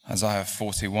Isaiah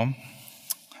 41,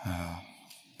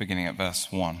 beginning at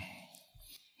verse 1.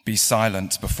 Be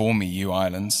silent before me, you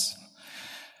islands.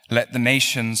 Let the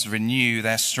nations renew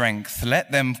their strength.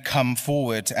 Let them come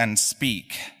forward and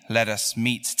speak. Let us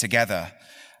meet together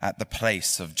at the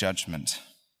place of judgment.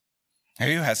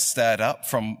 Who has stirred up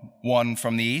one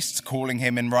from the east, calling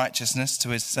him in righteousness to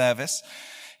his service?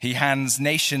 He hands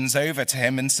nations over to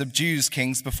him and subdues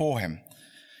kings before him.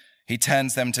 He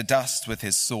turns them to dust with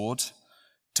his sword,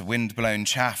 to wind-blown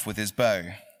chaff with his bow.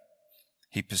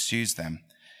 He pursues them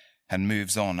and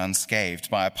moves on unscathed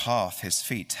by a path his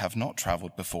feet have not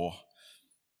traveled before.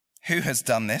 Who has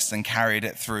done this and carried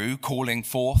it through, calling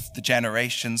forth the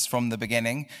generations from the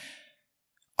beginning?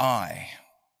 I,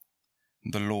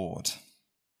 the Lord,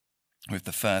 with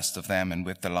the first of them and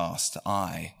with the last,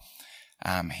 I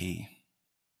am he.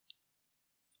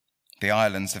 The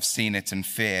islands have seen it and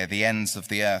fear. The ends of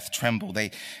the earth tremble.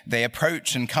 They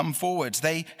approach and come forward.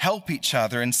 They help each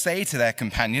other and say to their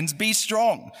companions, be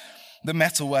strong. The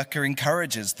metalworker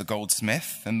encourages the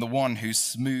goldsmith, and the one who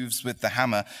smooths with the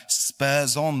hammer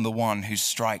spurs on the one who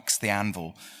strikes the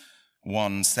anvil.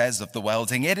 One says of the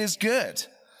welding, it is good.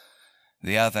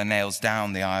 The other nails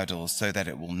down the idol so that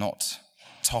it will not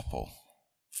topple.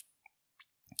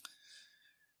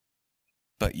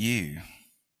 But you,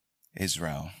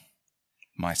 Israel,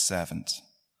 my servant,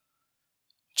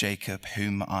 Jacob,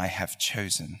 whom I have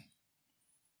chosen,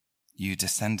 you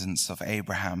descendants of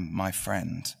Abraham, my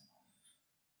friend,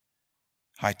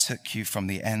 I took you from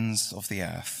the ends of the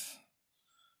earth.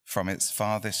 From its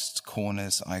farthest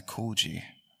corners I called you.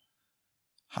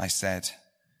 I said,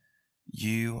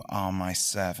 you are my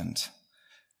servant.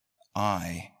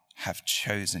 I have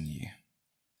chosen you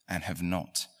and have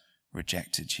not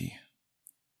rejected you.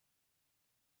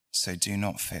 So do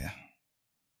not fear,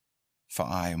 for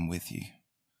I am with you.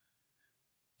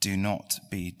 Do not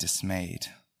be dismayed,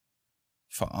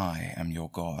 for I am your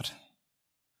God.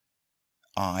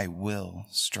 I will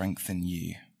strengthen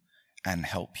you and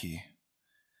help you.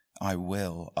 I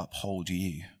will uphold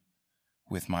you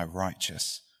with my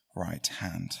righteous right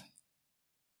hand.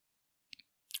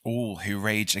 All who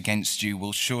rage against you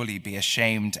will surely be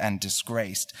ashamed and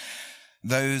disgraced.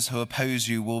 Those who oppose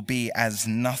you will be as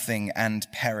nothing and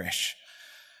perish.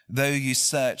 Though you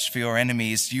search for your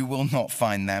enemies, you will not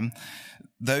find them.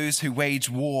 Those who wage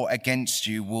war against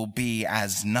you will be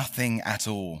as nothing at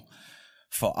all.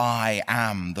 For I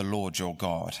am the Lord your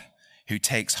God, who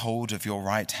takes hold of your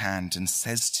right hand and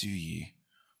says to you,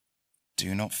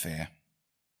 do not fear,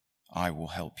 I will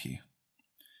help you.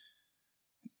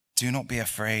 Do not be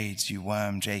afraid, you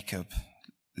worm Jacob,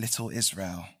 little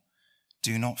Israel.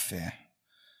 Do not fear,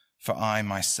 for I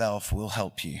myself will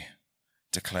help you,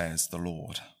 declares the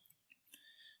Lord,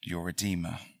 your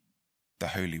Redeemer, the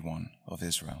Holy One of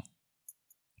Israel.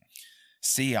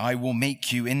 See, I will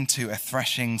make you into a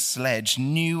threshing sledge,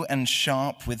 new and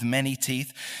sharp with many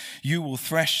teeth. You will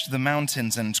thresh the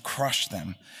mountains and crush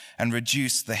them and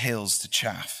reduce the hills to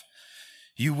chaff.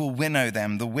 You will winnow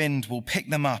them, the wind will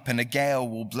pick them up and a gale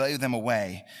will blow them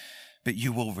away. But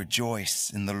you will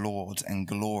rejoice in the Lord and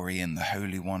glory in the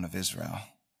Holy One of Israel.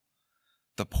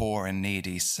 The poor and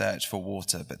needy search for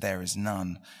water, but there is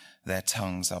none. Their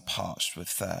tongues are parched with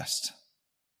thirst.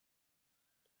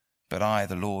 But I,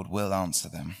 the Lord, will answer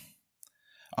them.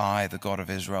 I, the God of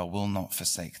Israel, will not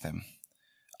forsake them.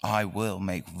 I will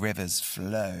make rivers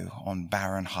flow on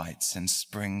barren heights and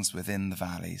springs within the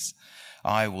valleys.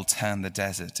 I will turn the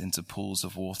desert into pools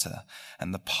of water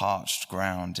and the parched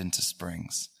ground into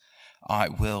springs. I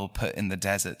will put in the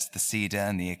desert the cedar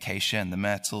and the acacia and the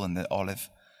myrtle and the olive.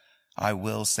 I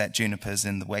will set junipers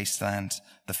in the wasteland,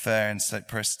 the fir and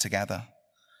cypress together,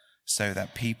 so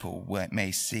that people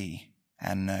may see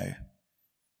and know,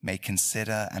 may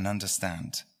consider and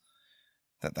understand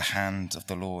that the hand of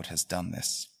the Lord has done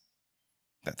this,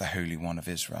 that the Holy One of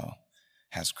Israel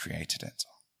has created it.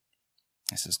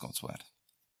 This is God's word.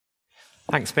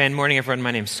 Thanks, Ben. Morning, everyone. My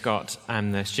name's Scott.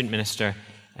 I'm the student minister.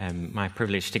 My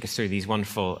privilege to take us through these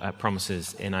wonderful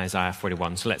promises in Isaiah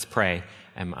 41. So let's pray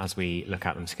as we look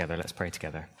at them together. Let's pray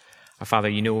together. Our Father,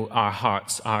 you know our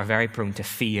hearts are very prone to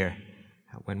fear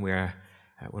when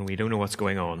we don't know what's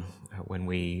going on, when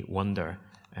we wonder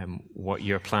what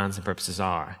your plans and purposes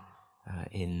are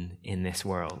in this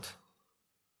world.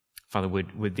 Father,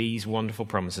 would these wonderful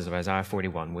promises of Isaiah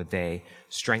 41, would they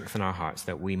strengthen our hearts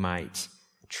that we might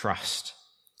trust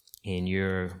in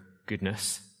your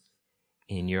goodness,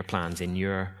 in your plans, in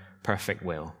your perfect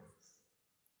will,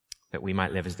 that we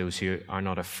might live as those who are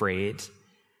not afraid,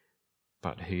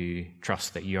 but who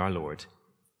trust that you are Lord.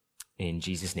 In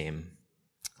Jesus' name,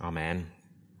 amen.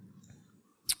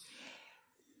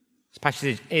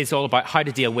 passage is all about how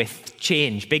to deal with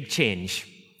change, big change.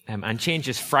 And change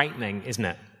is frightening, isn't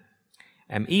it?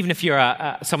 Even if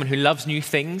you're someone who loves new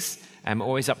things,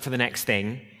 always up for the next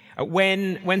thing,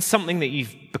 when something that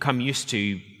you've become used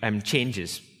to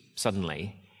changes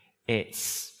suddenly,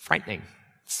 it's frightening,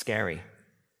 it's scary.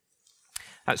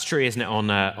 That's true, isn't it, on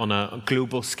a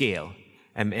global scale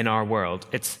in our world.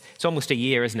 It's almost a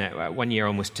year, isn't it? 1 year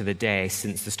almost to the day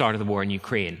since the start of the war in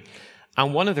Ukraine.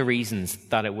 And one of the reasons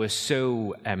that it was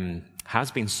so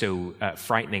has been so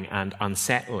frightening and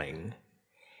unsettling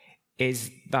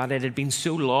is that it had been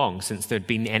so long since there'd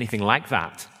been anything like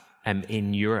that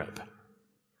in Europe.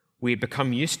 We had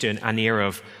become used to an era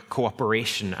of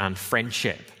cooperation and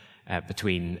friendship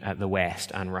between the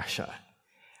West and Russia.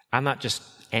 And that just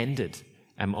ended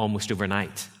almost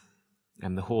overnight.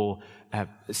 And the whole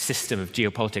system of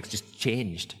geopolitics just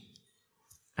changed.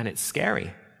 And it's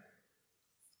scary.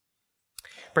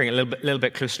 Bring it a little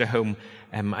bit closer to home.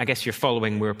 I guess you're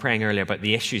following, we were praying earlier about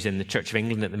the issues in the Church of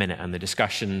England at the minute and the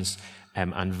discussions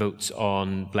and votes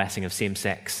on blessing of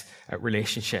same-sex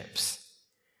relationships.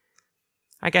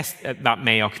 I guess that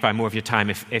may occupy more of your time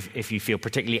if you feel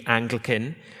particularly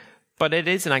Anglican, but it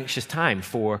is an anxious time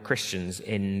for Christians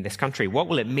in this country. What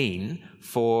will it mean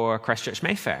for Christchurch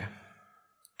Mayfair?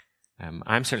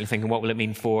 I'm certainly thinking, what will it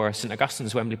mean for St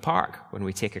Augustine's Wembley Park when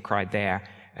we take a crowd there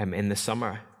in the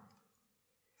summer?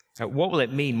 What will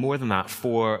it mean more than that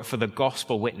for the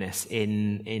gospel witness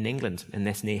in England, in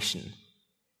this nation?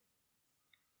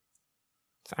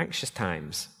 It's anxious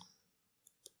times.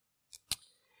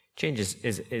 Change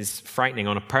is frightening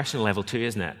on a personal level too,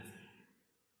 isn't it?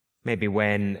 Maybe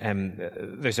when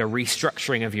there's a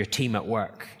restructuring of your team at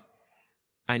work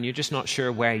and you're just not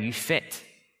sure where you fit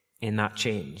in that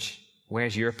change.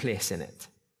 Where's your place in it?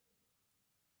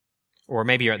 Or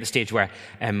maybe you're at the stage where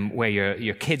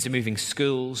your kids are moving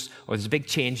schools, or there's a big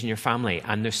change in your family,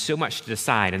 and there's so much to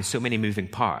decide and so many moving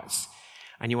parts.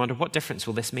 And you wonder, what difference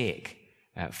will this make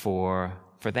for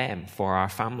them, for our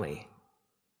family?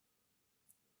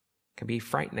 It can be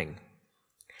frightening.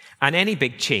 And any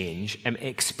big change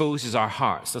exposes our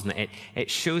hearts, doesn't it? It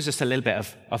shows us a little bit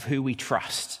of who we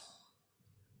trust.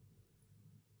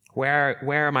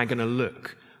 Where am I going to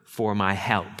look for my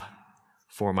help,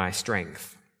 for my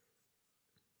strength?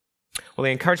 Well,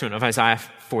 the encouragement of Isaiah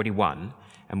 41,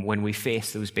 and when we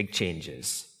face those big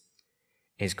changes,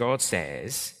 is God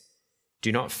says,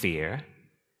 "Do not fear,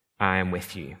 I am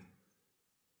with you."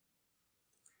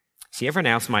 See, everyone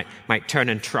else might turn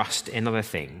and trust in other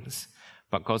things,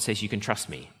 but God says, you can trust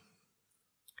me.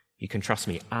 You can trust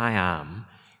me. I am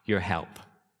your help.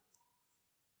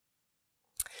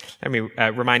 Let me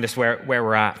remind us where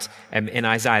we're at in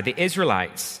Isaiah. The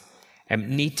Israelites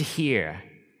need to hear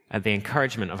the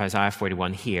encouragement of Isaiah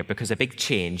 41 here, because a big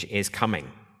change is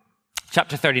coming.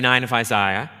 Chapter 39 of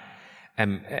Isaiah,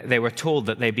 they were told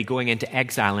that they'd be going into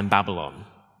exile in Babylon.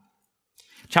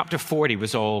 Chapter 40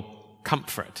 was all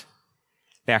comfort.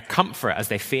 Their comfort as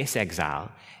they face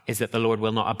exile is that the Lord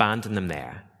will not abandon them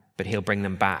there, but he'll bring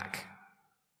them back.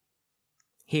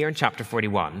 Here in chapter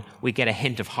 41, we get a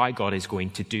hint of how God is going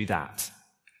to do that.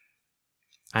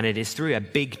 And it is through a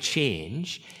big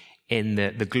change in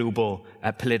the global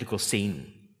political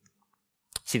scene.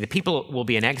 See, the people will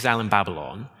be in exile in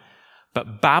Babylon,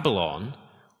 but Babylon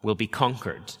will be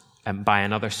conquered by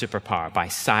another superpower, by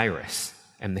Cyrus,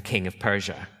 the king of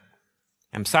Persia.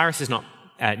 Cyrus is not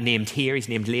named here, he's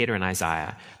named later in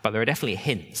Isaiah, but there are definitely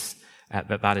hints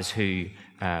that is who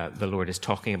the Lord is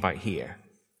talking about here.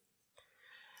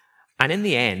 And in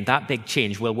the end, that big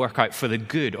change will work out for the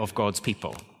good of God's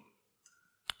people,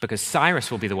 because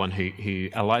Cyrus will be the one who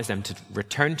allows them to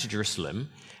return to Jerusalem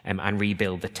and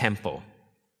rebuild the temple.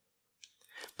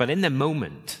 But in the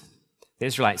moment, the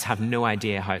Israelites have no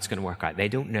idea how it's going to work out. They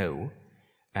don't know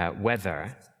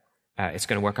whether it's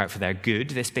going to work out for their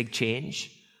good, this big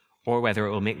change, or whether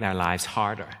it will make their lives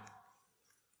harder.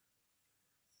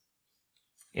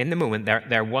 In the moment,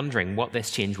 they're wondering what this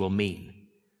change will mean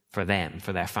for them,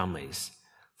 for their families,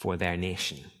 for their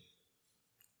nation.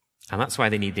 And that's why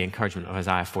they need the encouragement of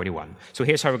Isaiah 41. So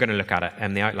here's how we're going to look at it,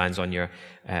 and the outline's on your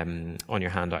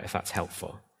handout, if that's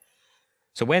helpful.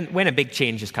 So when a big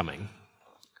change is coming,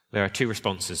 there are two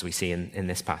responses we see in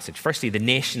this passage. Firstly, the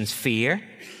nations fear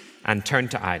and turn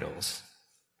to idols.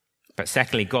 But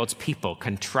secondly, God's people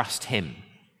can trust him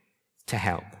to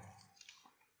help.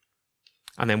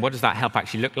 And then what does that help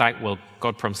actually look like? Well,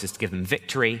 God promises to give them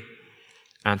victory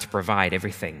and to provide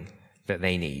everything that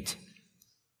they need.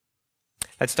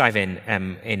 Let's dive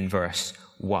in verse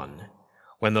 1.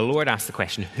 When the Lord asks the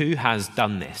question, who has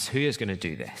done this? Who is going to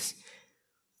do this?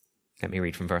 Let me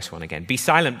read from verse 1 again. Be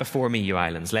silent before me, you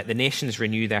islands. Let the nations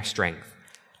renew their strength.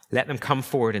 Let them come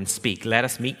forward and speak. Let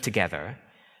us meet together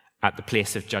at the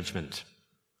place of judgment.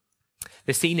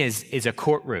 The scene is a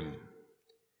courtroom.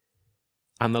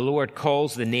 And the Lord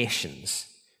calls the nations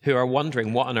who are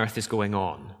wondering what on earth is going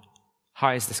on.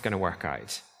 How is this going to work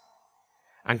out?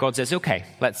 And God says, okay,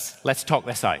 let's talk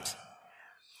this out.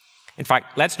 In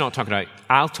fact, let's not talk it out.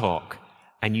 I'll talk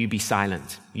and you be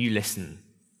silent. You listen.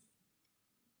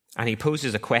 And he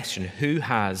poses a question, who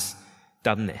has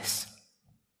done this?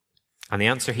 And the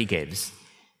answer he gives,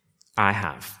 I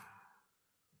have.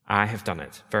 I have done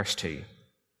it. Verse 2.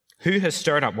 Who has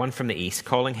stirred up one from the east,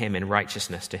 calling him in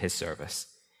righteousness to his service?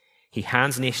 He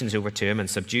hands nations over to him and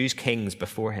subdues kings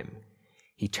before him.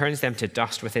 He turns them to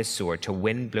dust with his sword, to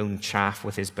wind-blown chaff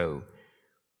with his bow.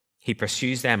 He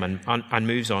pursues them and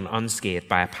moves on unscathed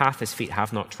by a path his feet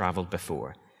have not traveled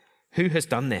before. Who has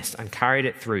done this and carried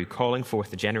it through, calling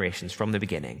forth the generations from the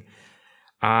beginning?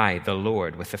 I, the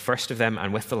Lord, with the first of them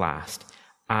and with the last,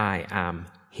 I am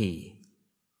he.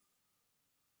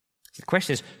 The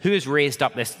question is, who has raised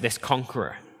up this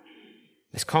conqueror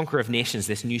of nations,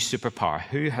 this new superpower?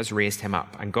 Who has raised him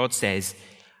up? And God says,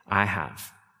 I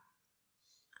have.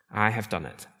 I have done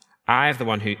it. I'm the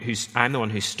one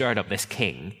who stirred up this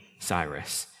king,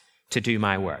 Cyrus, to do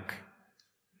my work.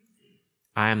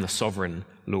 I am the sovereign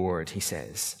Lord, he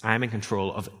says. I am in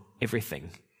control of everything,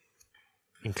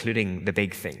 including the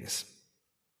big things.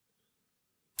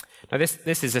 Now,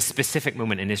 this is a specific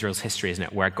moment in Israel's history, isn't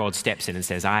it, where God steps in and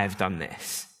says, I have done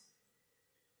this.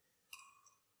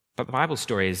 But the Bible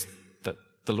story is that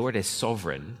the Lord is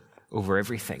sovereign over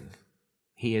everything.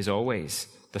 He is always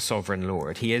the sovereign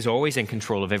Lord. He is always in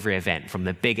control of every event, from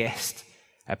the biggest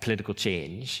political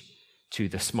change to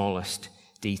the smallest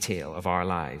detail of our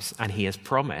lives. And he has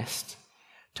promised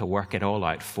to work it all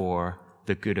out for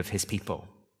the good of his people.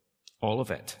 All of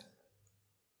it.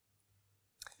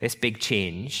 This big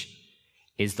change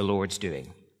is the Lord's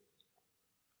doing.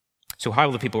 So how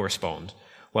will the people respond?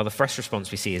 Well, the first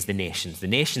response we see is the nations. The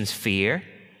nations fear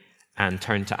and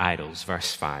turn to idols.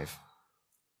 Verse 5.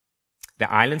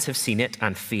 The islands have seen it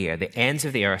and fear. The ends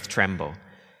of the earth tremble.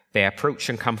 They approach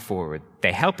and come forward.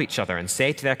 They help each other and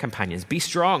say to their companions, be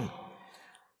strong.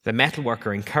 The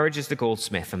metalworker encourages the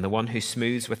goldsmith, and the one who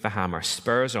smooths with the hammer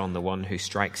spurs on the one who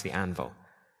strikes the anvil.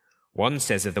 One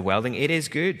says of the welding, it is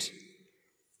good.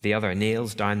 The other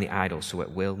nails down the idol so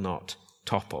it will not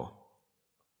topple.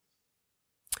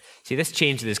 See, this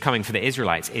change that is coming for the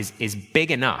Israelites is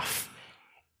big enough,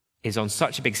 is on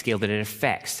such a big scale that it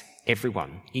affects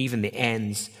everyone, even the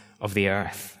ends of the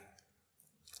earth.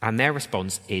 And their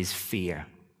response is fear.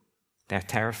 They're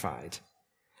terrified.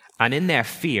 And in their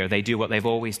fear, they do what they've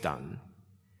always done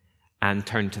and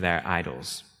turn to their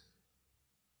idols.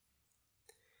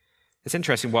 It's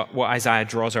interesting what Isaiah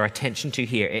draws our attention to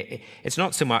here. It's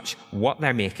not so much what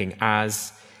they're making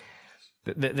as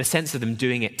the sense of them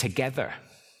doing it together.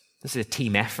 This is a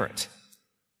team effort.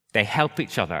 They help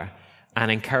each other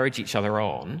and encourage each other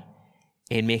on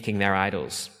in making their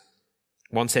idols.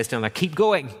 One says to another, keep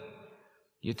going.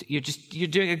 You're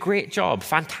doing a great job.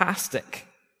 Fantastic.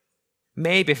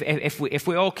 Maybe if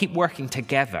we all keep working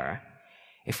together,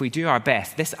 if we do our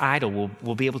best, this idol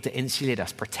will be able to insulate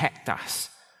us, protect us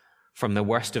from the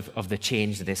worst of the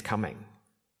change that is coming.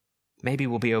 Maybe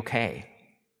we'll be okay.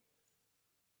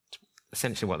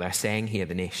 Essentially what they're saying here,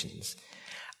 the nations.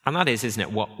 And that is, isn't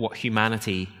it, what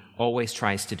humanity always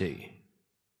tries to do.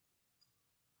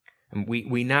 And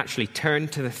we naturally turn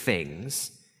to the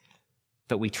things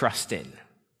that we trust in.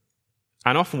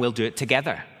 And often we'll do it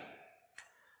together.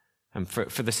 And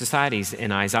for the societies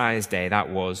in Isaiah's day, that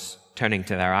was turning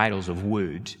to their idols of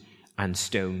wood and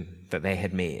stone that they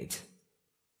had made.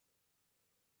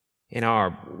 In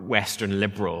our Western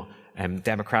liberal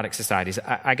democratic societies,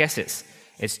 I guess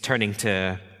it's turning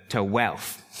to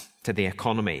wealth, to the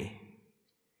economy,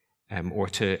 or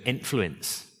to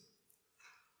influence,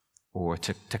 or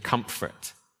to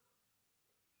comfort,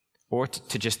 or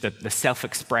to just the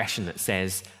self-expression that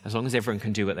says, as long as everyone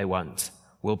can do what they want,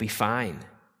 we'll be fine.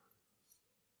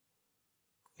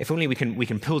 If only we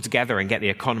can pull together and get the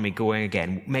economy going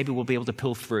again, maybe we'll be able to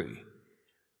pull through.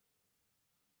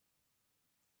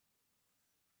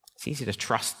 It's easy to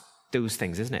trust those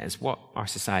things, isn't it? It's what our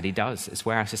society does. It's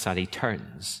where our society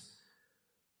turns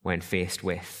when faced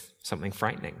with something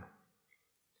frightening.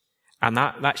 And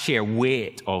that sheer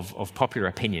weight of popular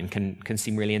opinion can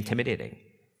seem really intimidating.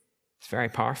 It's very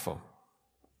powerful.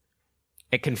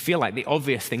 It can feel like the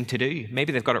obvious thing to do.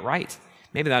 Maybe they've got it right.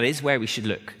 Maybe that is where we should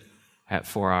look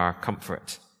for our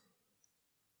comfort.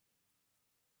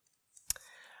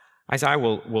 Isaiah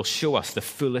will show us the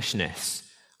foolishness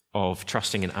of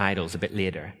trusting in idols a bit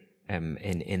later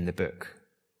in the book.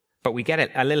 But we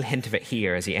get a little hint of it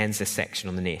here as he ends this section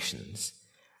on the nations.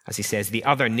 As he says, the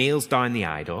other nails down the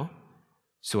idol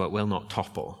so it will not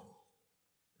topple.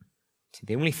 See,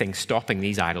 the only thing stopping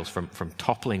these idols from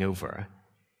toppling over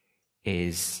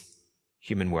is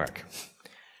human work.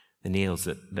 The nails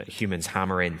that humans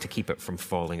hammer in to keep it from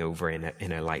falling over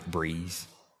in a light breeze.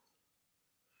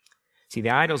 See, the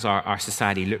idols our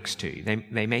society looks to,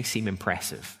 they may seem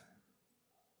impressive,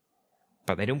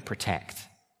 but they don't protect.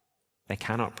 They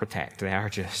cannot protect. They are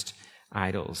just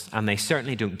idols, and they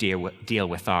certainly don't deal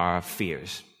with our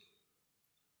fears.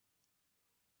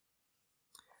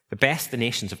 The best the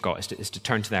nations have got is to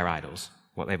turn to their idols,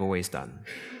 what they've always done.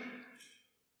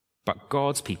 But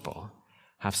God's people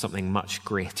have something much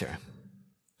greater,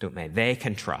 don't they? They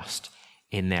can trust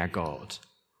in their God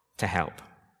to help.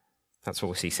 That's what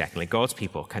we see secondly. God's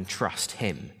people can trust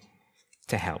him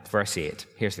to help. Verse 8,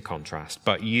 here's the contrast.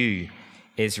 But you,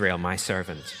 Israel, my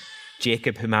servant,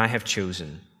 Jacob, whom I have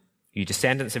chosen, you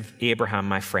descendants of Abraham,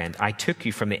 my friend, I took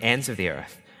you from the ends of the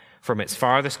earth. From its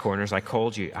farthest corners I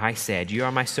called you. I said, you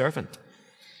are my servant.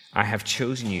 I have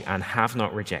chosen you and have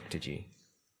not rejected you.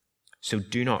 So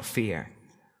do not fear,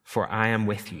 for I am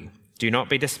with you. Do not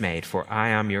be dismayed, for I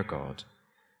am your God.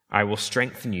 I will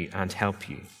strengthen you and help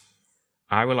you.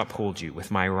 I will uphold you with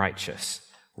my righteous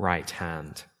right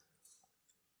hand.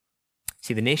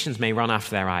 See, the nations may run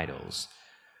after their idols,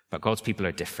 but God's people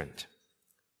are different.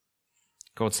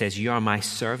 God says, you are my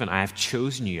servant. I have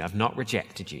chosen you. I have not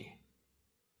rejected you.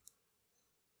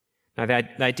 Now,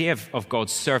 the idea of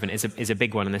God's servant is a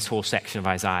big one in this whole section of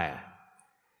Isaiah.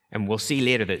 And we'll see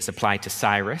later that it's applied to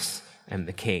Cyrus and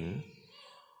the king,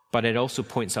 but it also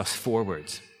points us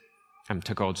forward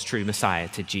to God's true Messiah,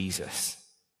 to Jesus.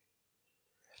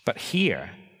 But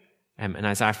here, in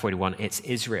Isaiah 41, it's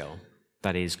Israel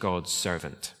that is God's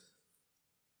servant.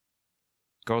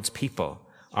 God's people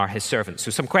are his servants.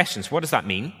 So some questions. What does that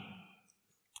mean?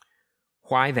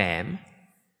 Why them?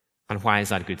 And why is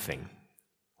that a good thing?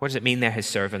 What does it mean they're his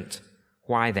servant?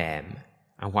 Why them?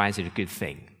 And why is it a good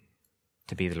thing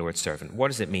to be the Lord's servant? What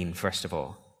does it mean, first of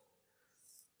all?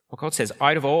 Well, God says,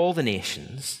 out of all the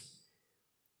nations,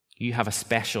 you have a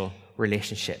special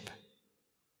relationship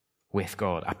with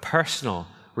God, a personal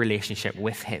relationship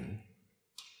with him.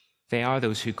 They are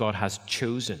those who God has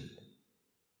chosen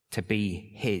to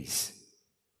be his.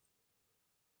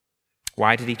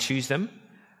 Why did he choose them?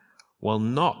 Well,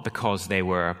 not because they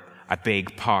were a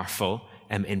big, powerful,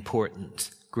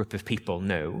 important group of people.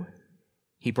 No.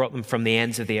 He brought them from the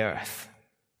ends of the earth.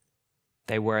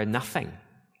 They were nothing.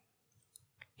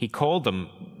 He called them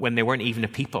when they weren't even a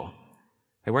people.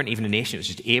 They weren't even a nation. It was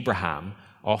just Abraham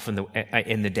off in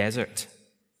the desert.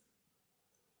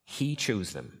 He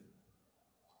chose them.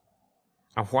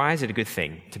 And why is it a good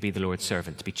thing to be the Lord's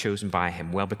servant, to be chosen by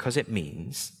him? Well, because it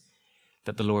means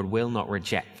that the Lord will not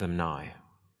reject them now.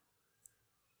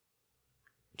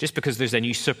 Just because there's a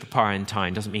new superpower in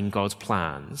town doesn't mean God's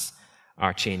plans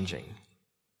are changing.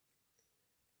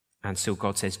 And so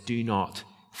God says, do not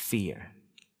fear.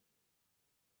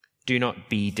 Do not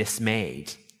be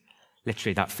dismayed.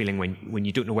 Literally that feeling when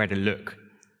you don't know where to look.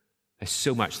 There's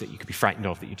so much that you could be frightened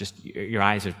of that your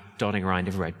eyes are dotting around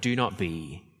everywhere. Do not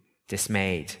be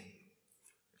dismayed.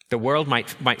 The world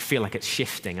might feel like it's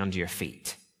shifting under your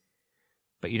feet,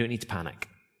 but you don't need to panic.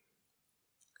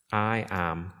 I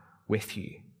am with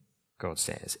you, God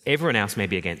says. Everyone else may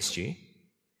be against you,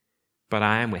 but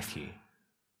I am with you.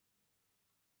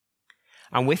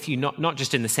 I'm with you not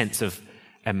just in the sense of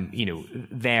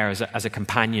there as a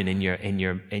companion in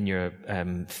your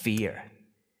fear.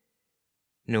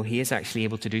 No, he is actually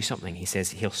able to do something. He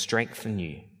says he'll strengthen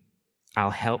you.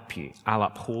 I'll help you. I'll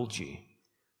uphold you.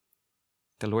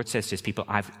 The Lord says to his people,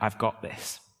 I've got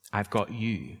this. I've got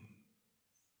you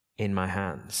in my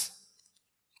hands.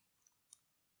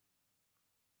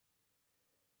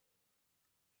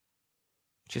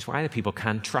 Which is why the people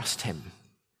can trust him.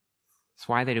 It's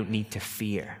why they don't need to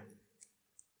fear.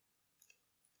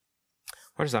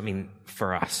 What does that mean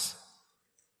for us?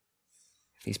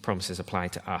 If these promises apply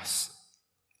to us,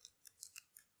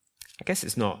 I guess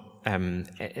it's not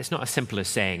as simple as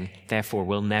saying, therefore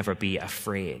we'll never be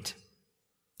afraid.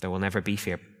 There will never be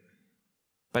fear.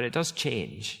 But it does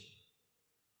change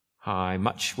how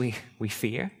much we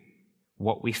fear,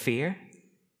 what we fear.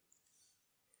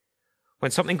 When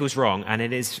something goes wrong and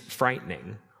it is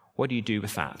frightening, what do you do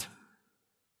with that?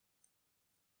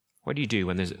 What do you do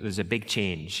when there's a big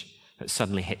change that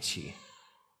suddenly hits you?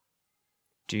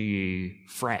 Do you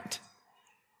fret?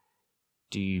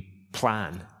 Do you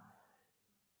plan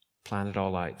it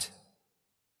all out?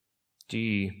 Do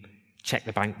you check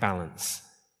the bank balance?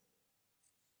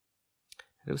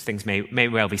 Those things may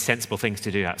well be sensible things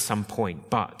to do at some point,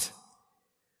 but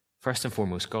first and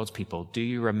foremost, God's people, do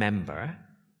you remember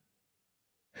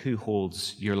who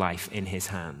holds your life in his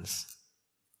hands?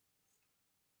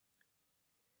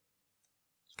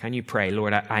 Can you pray,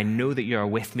 Lord, I know that you are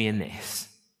with me in this,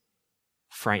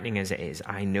 frightening as it is.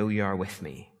 I know you are with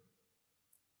me.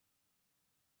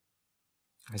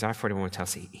 Isaiah 41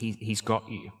 tells us he's got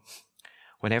you.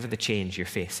 Whatever the change you're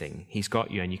facing, he's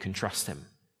got you and you can trust him.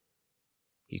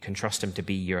 You can trust him to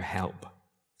be your help.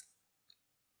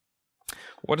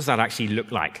 What does that actually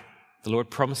look like? The Lord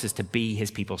promises to be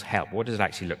his people's help. What does it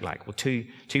actually look like? Well, two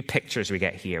pictures we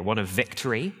get here, one of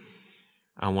victory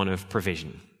and one of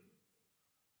provision.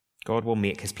 God will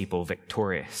make his people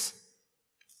victorious.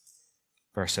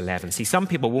 Verse 11. See, some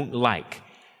people won't like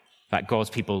that God's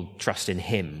people trust in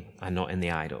him and not in the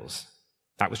idols.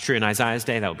 That was true in Isaiah's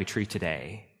day, that will be true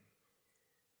today.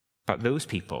 But those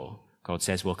people, God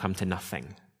says, will come to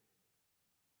nothing,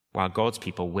 while God's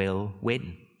people will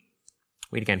win.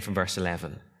 Read again from verse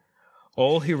 11.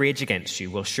 All who rage against you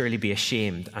will surely be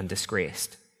ashamed and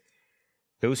disgraced.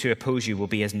 Those who oppose you will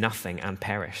be as nothing and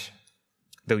perish.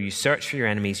 Though you search for your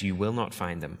enemies, you will not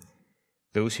find them.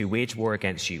 Those who wage war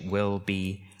against you will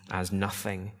be as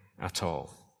nothing at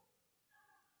all.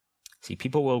 See,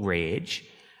 people will rage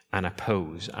and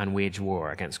oppose and wage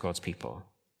war against God's people.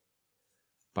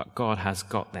 But God has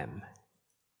got them.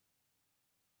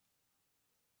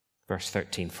 Verse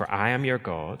 13, for I am your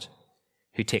God,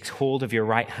 who takes hold of your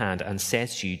right hand and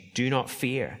says to you, do not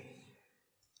fear,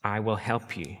 I will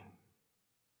help you.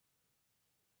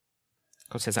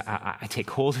 God says, I take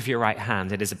hold of your right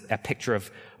hand. It is a picture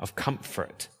of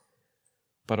comfort,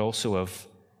 but also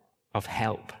of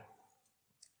help.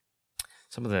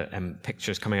 Some of the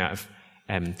pictures coming out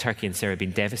of Turkey and Syria have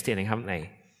been devastating, haven't they?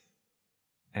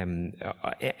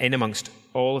 In amongst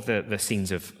all of the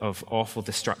scenes of awful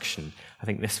destruction, I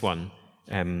think this one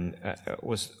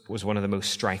was one of the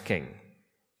most striking.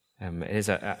 It is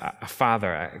a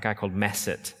father, a guy called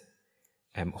Mesut,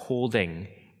 holding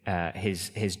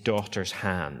his daughter's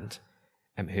hand,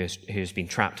 who's been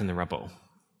trapped in the rubble.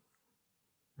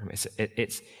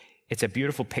 It's a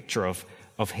beautiful picture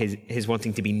of his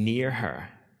wanting to be near her,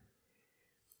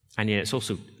 and yet it's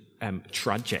also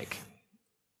tragic,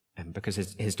 because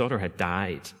his daughter had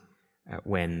died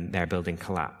when their building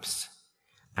collapsed,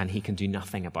 and he can do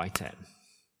nothing about it.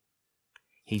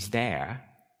 He's there,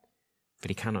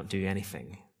 but he cannot do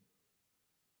anything.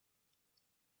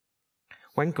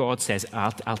 When God says,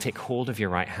 I'll take hold of your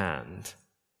right hand,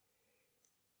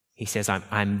 he says,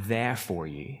 I'm there for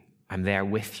you, I'm there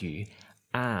with you,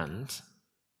 and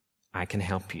I can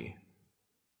help you.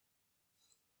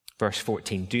 Verse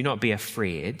 14, do not be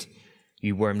afraid,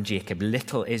 you worm Jacob,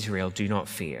 little Israel, do not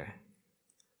fear.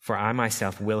 For I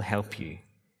myself will help you,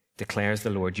 declares the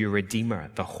Lord, your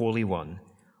Redeemer, the Holy One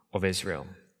of Israel.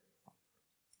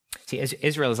 See,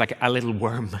 Israel is like a little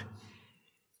worm.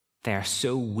 They are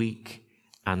so weak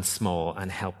and small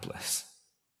and helpless.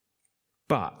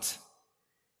 But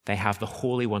they have the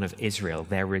Holy One of Israel,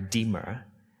 their Redeemer,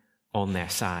 on their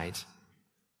side.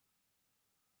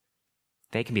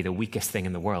 They can be the weakest thing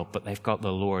in the world, but they've got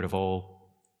the Lord of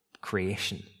all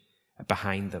creation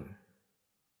behind them.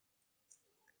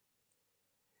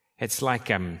 It's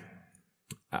like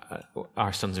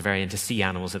our sons are very into sea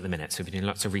animals at the minute, so we've been doing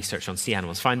lots of research on sea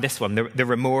animals. Find this one, the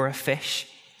remora fish.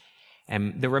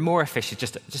 The remora fish is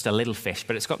just a little fish,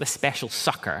 but it's got this special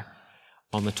sucker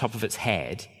on the top of its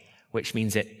head, which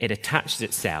means it attaches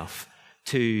itself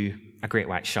to a great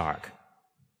white shark.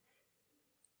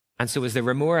 And so as the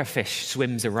remora fish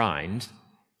swims around,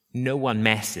 no one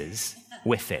messes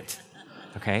with it.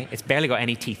 Okay? It's barely got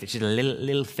any teeth. It's just a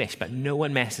little fish, but no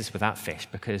one messes with that fish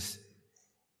because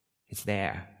it's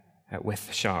there with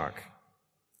the shark.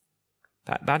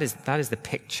 That is the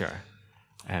picture.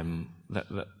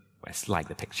 It's like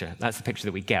the picture. That's the picture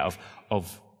that we get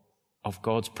of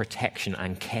God's protection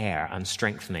and care and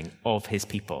strengthening of his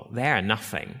people. They are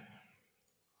nothing.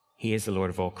 He is the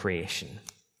Lord of all creation.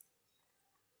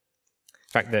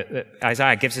 In fact,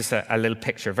 Isaiah gives us a little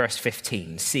picture. Verse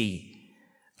 15, see,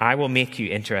 I will make you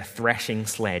into a threshing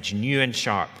sledge, new and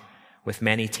sharp, with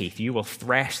many teeth. You will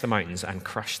thresh the mountains and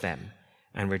crush them,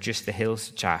 and reduce the hills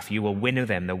to chaff. You will winnow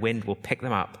them, the wind will pick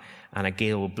them up, and a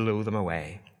gale will blow them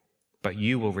away. But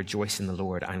you will rejoice in the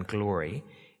Lord and glory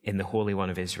in the Holy One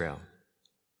of Israel.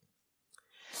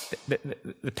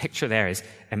 The picture there is,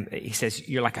 he says,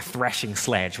 you're like a threshing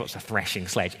sledge. What's a threshing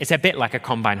sledge? It's a bit like a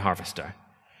combine harvester,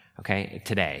 okay,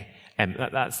 today.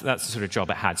 That's the sort of job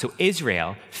it had. So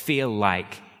Israel feel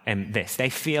like this. They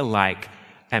feel like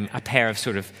a pair of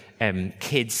sort of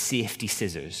kids' safety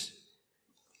scissors.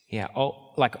 Yeah, all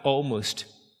almost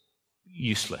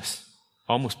useless.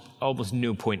 Almost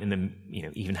no point in them,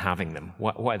 even having them.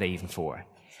 What are they even for?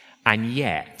 And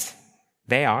yet,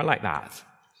 they are like that.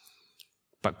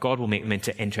 But God will make them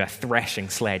into a threshing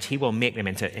sledge. He will make them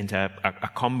into a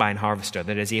combine harvester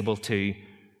that is able to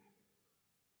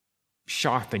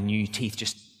sharpen new teeth,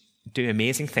 just do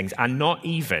amazing things, and not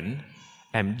even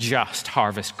just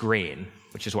harvest grain,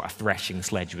 which is what a threshing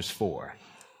sledge was for.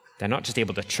 They're not just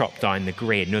able to chop down the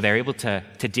grain. No, they're able to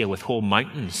deal with whole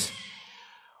mountains.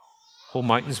 Whole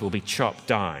mountains will be chopped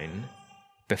down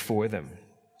before them.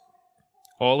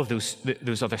 All of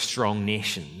those other strong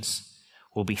nations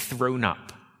will be thrown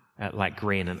up like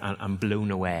grain and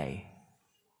blown away.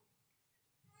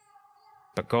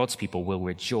 But God's people will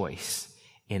rejoice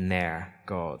in their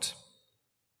God.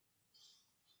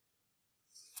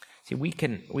 See, we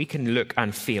can look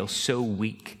and feel so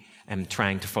weak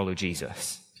trying to follow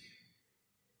Jesus.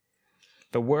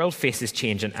 The world faces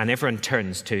change, and everyone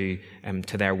turns to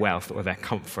their wealth or their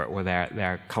comfort or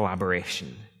their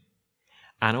collaboration.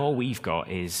 And all we've got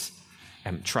is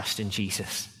trust in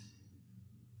Jesus.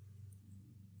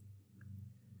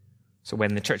 So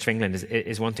when the Church of England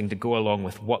is wanting to go along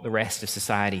with what the rest of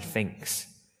society thinks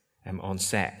on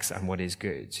sex and what is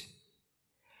good,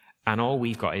 and all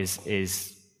we've got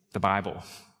is the Bible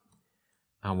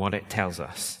and what it tells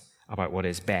us about what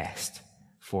is best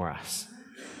for us,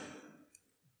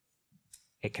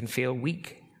 it can feel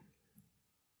weak.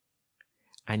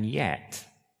 And yet,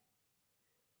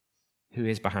 who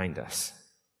is behind us?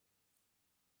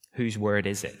 Whose word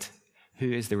is it?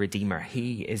 Who is the Redeemer?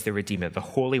 He is the Redeemer, the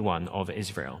Holy One of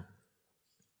Israel.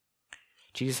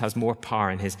 Jesus has more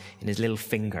power in his little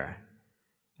finger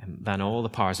than all the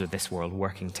powers of this world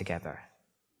working together.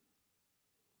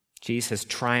 Jesus has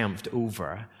triumphed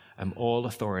over all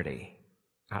authority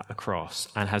at the cross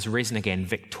and has risen again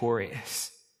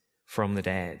victorious from the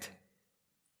dead.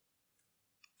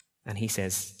 And he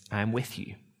says, I am with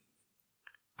you.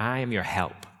 I am your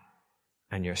help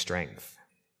and your strength.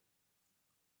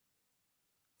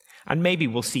 And maybe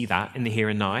we'll see that in the here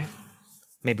and now.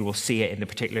 Maybe we'll see it in the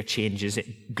particular changes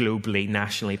globally,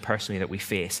 nationally, personally that we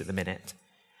face at the minute.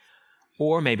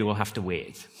 Or maybe we'll have to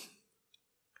wait.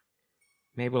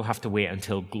 Maybe we'll have to wait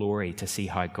until glory to see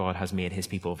how God has made his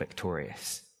people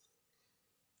victorious.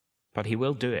 But he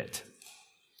will do it.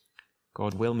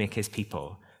 God will make his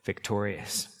people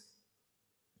victorious.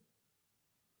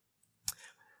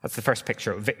 That's the first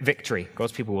picture of victory.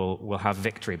 God's people will have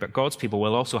victory, but God's people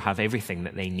will also have everything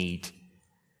that they need.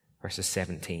 Verses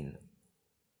 17.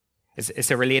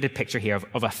 It's a related picture here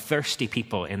of a thirsty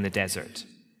people in the desert.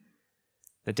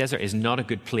 The desert is not a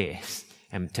good place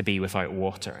to be without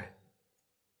water.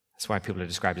 That's why people are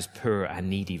described as poor and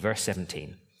needy. Verse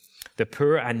 17. The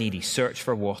poor and needy search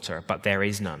for water, but there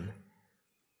is none.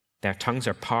 Their tongues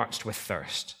are parched with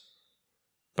thirst.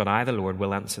 But I, the Lord,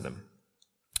 will answer them.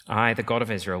 I, the God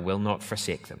of Israel, will not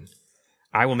forsake them.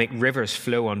 I will make rivers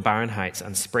flow on barren heights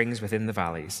and springs within the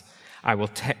valleys. I will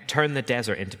turn the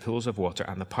desert into pools of water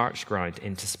and the parched ground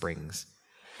into springs.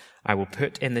 I will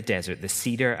put in the desert the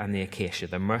cedar and the acacia,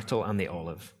 the myrtle and the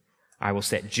olive. I will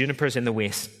set junipers in the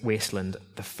wasteland,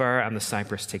 the fir and the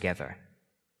cypress together,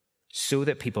 so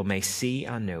that people may see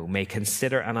and know, may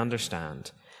consider and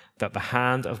understand that the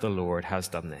hand of the Lord has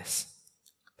done this,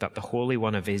 that the Holy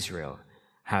One of Israel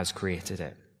has created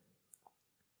it.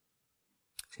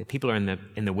 See, people are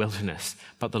in the wilderness,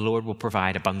 but the Lord will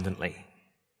provide abundantly,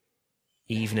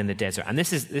 even in the desert. And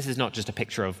this is not just a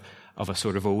picture of a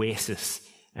sort of oasis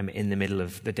in the middle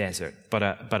of the desert,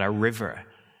 but a river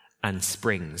and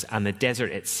springs, and the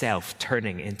desert itself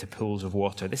turning into pools of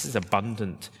water. This is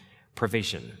abundant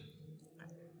provision.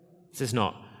 This is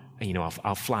not,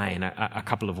 I'll fly in a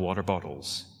couple of water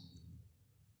bottles.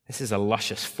 This is a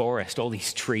luscious forest, all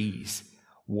these trees,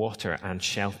 water and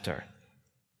shelter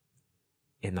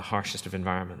in the harshest of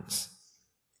environments.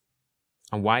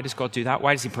 And why does God do that?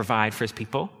 Why does he provide for his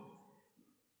people?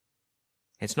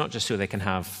 It's not just so they can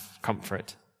have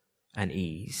comfort and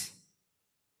ease.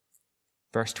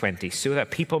 Verse 20, so that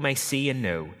people may see and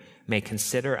know, may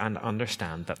consider and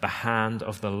understand that the hand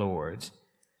of the Lord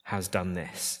has done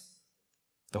this.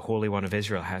 The Holy One of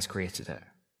Israel has created it.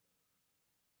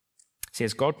 See,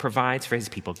 as God provides for his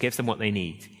people, gives them what they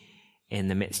need in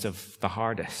the midst of the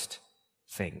hardest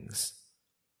things,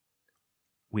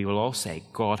 we will all say,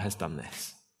 God has done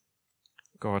this.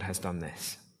 God has done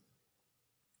this.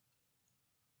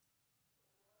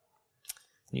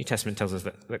 The New Testament tells us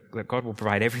that God will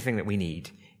provide everything that we need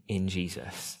in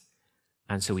Jesus,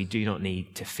 and so we do not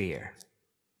need to fear.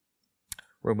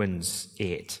 Romans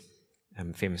 8,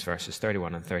 famous verses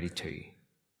 31 and 32.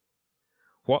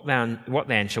 What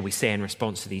then shall we say in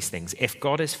response to these things? If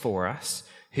God is for us,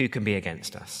 who can be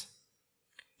against us?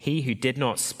 He who did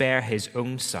not spare his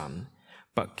own son,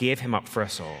 but gave him up for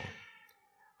us all,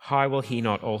 how will he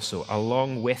not also,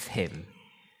 along with him,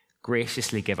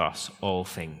 graciously give us all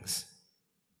things?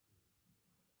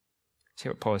 See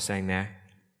what Paul is saying there?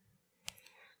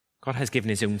 God has given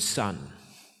his own son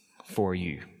for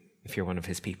you, if you're one of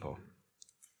his people.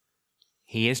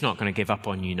 He is not going to give up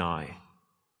on you now.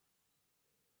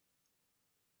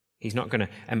 He's not going to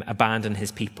abandon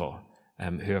his people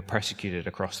who are persecuted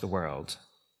across the world.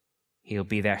 He'll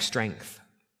be their strength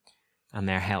and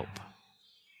their help.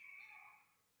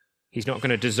 He's not going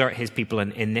to desert his people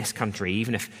in this country,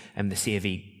 even if the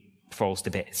CAV falls to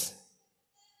bits.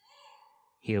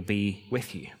 He'll be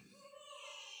with you.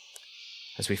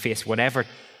 As we face whatever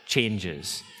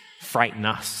changes frighten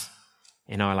us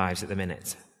in our lives at the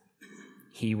minute,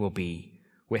 he will be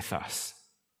with us.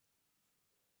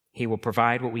 He will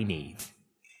provide what we need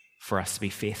for us to be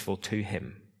faithful to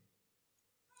him,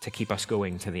 to keep us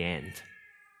going to the end.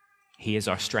 He is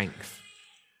our strength,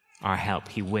 our help.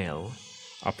 He will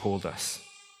uphold us.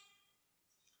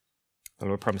 The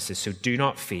Lord promises, so do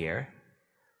not fear,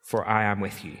 for I am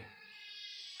with you.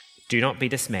 Do not be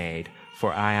dismayed,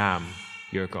 for I am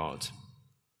your God.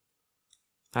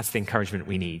 That's the encouragement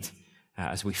we need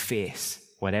as we face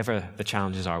whatever the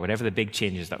challenges are, whatever the big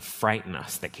changes that frighten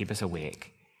us, that keep us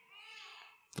awake.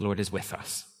 The Lord is with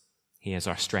us. He is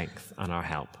our strength and our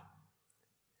help.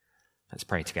 Let's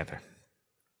pray together.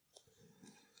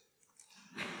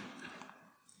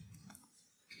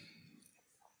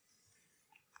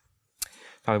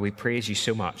 Father, we praise you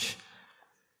so much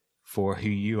for who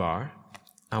you are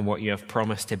and what you have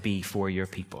promised to be for your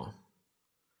people.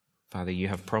 Father, you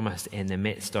have promised in the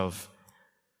midst of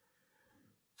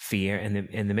fear,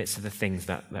 in the midst of the things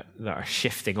that are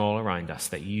shifting all around us,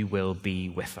 that you will be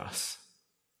with us.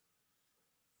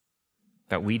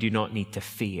 That we do not need to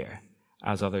fear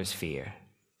as others fear.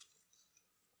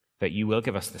 That you will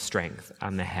give us the strength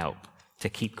and the help to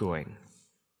keep going.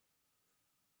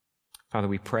 Father,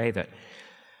 we pray that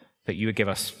you would give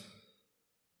us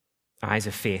eyes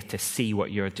of faith to see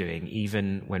what you're doing,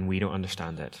 even when we don't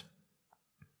understand it,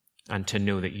 and to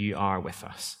know that you are with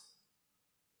us.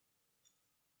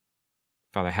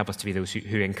 Father, help us to be those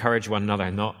who encourage one another,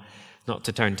 not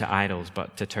to turn to idols,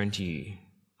 but to turn to you,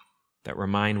 that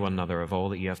remind one another of all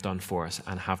that you have done for us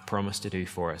and have promised to do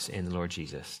for us in the Lord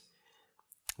Jesus.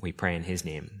 We pray in his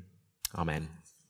name. Amen.